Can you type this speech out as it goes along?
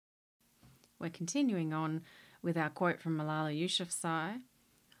We're continuing on with our quote from Malala Yousafzai,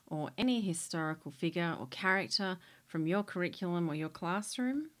 or any historical figure or character from your curriculum or your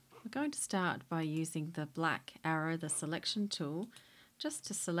classroom. We're going to start by using the black arrow, the selection tool, just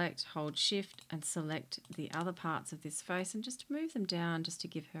to select, hold shift and select the other parts of this face and just move them down just to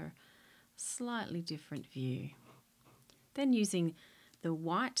give her a slightly different view. Then using the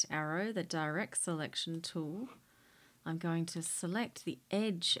white arrow, the direct selection tool, I'm going to select the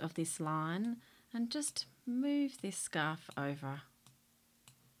edge of this line and just move this scarf over.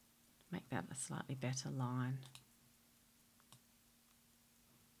 Make that a slightly better line.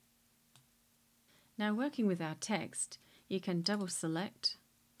 Now, working with our text, you can double select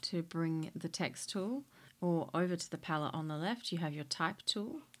to bring the text tool, or over to the palette on the left you have your type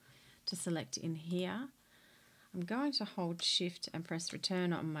tool to select in here. I'm going to hold shift and press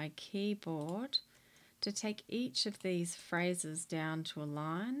return on my keyboard to take each of these phrases down to a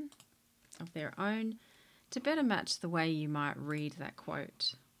line of their own to better match the way you might read that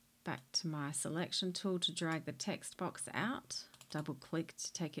quote. Back to my selection tool to drag the text box out. Double click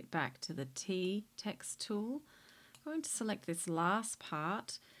to take it back to the T text tool. I'm going to select this last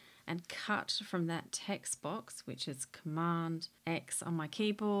part and cut from that text box, which is Command X on my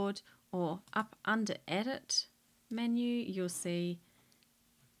keyboard, or up under Edit menu you'll see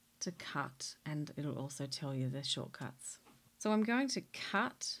to cut, and it'll also tell you the shortcuts. So I'm going to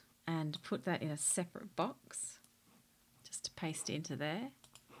cut and put that in a separate box just to paste into there.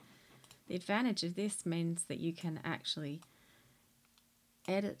 The advantage of this means that you can actually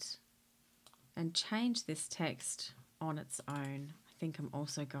edit and change this text on its own. I think I'm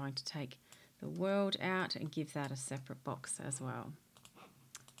also going to take the world out and give that a separate box as well.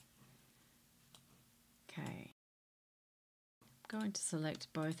 Okay. I'm going to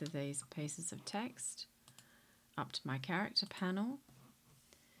select both of these pieces of text up to my character panel.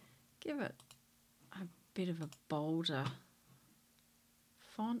 Give it a bit of a bolder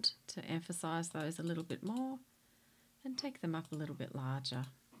font to emphasize those a little bit more and take them up a little bit larger.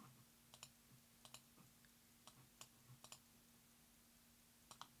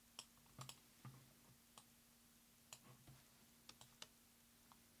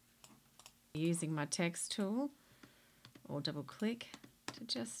 Using my text tool or double click to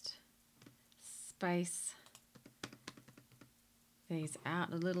just space these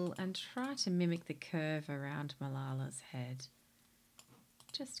out a little and try to mimic the curve around Malala's head.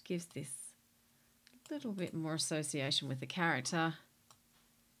 Just gives this a little bit more association with the character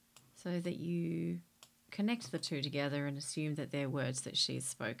so that you connect the two together and assume that they're words that she's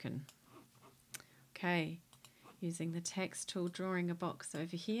spoken. Okay, using the text tool, drawing a box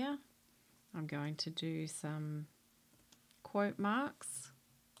over here, I'm going to do some quote marks,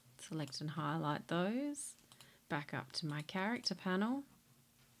 select and highlight those, back up to my character panel,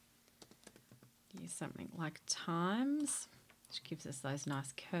 use something like times, which gives us those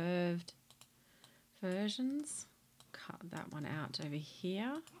nice curved versions. Cut that one out over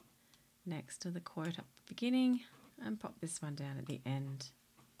here next to the quote at the beginning and pop this one down at the end.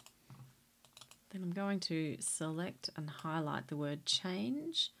 Then I'm going to select and highlight the word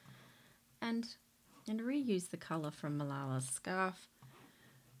change and reuse the colour from Malala's scarf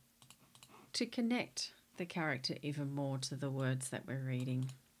to connect the character even more to the words that we're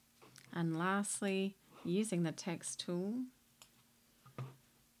reading. And lastly, using the text tool,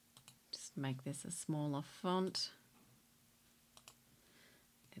 just make this a smaller font.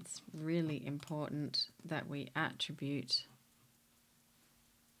 It's really important that we attribute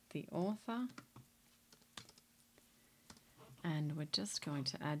the author, and we're just going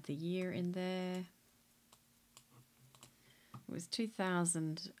to add the year in there. It was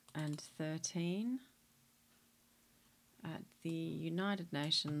 2013 at the United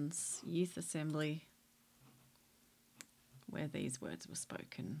Nations Youth Assembly where these words were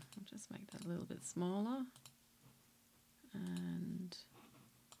spoken. I'll just make that a little bit smaller and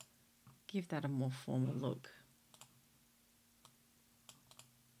give that a more formal look.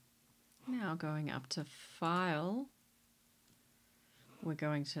 Now going up to File, we're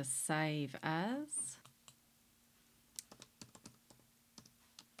going to Save As.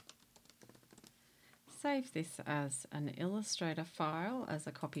 Save this as an Illustrator file as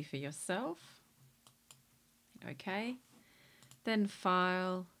a copy for yourself. Okay. Then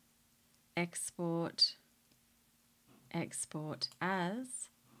File, Export, Export As,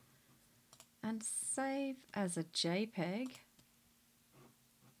 and save as a JPEG,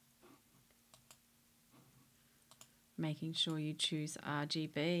 making sure you choose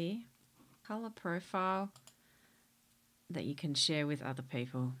RGB, color profile that you can share with other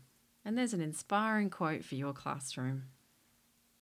people. And there's an inspiring quote for your classroom.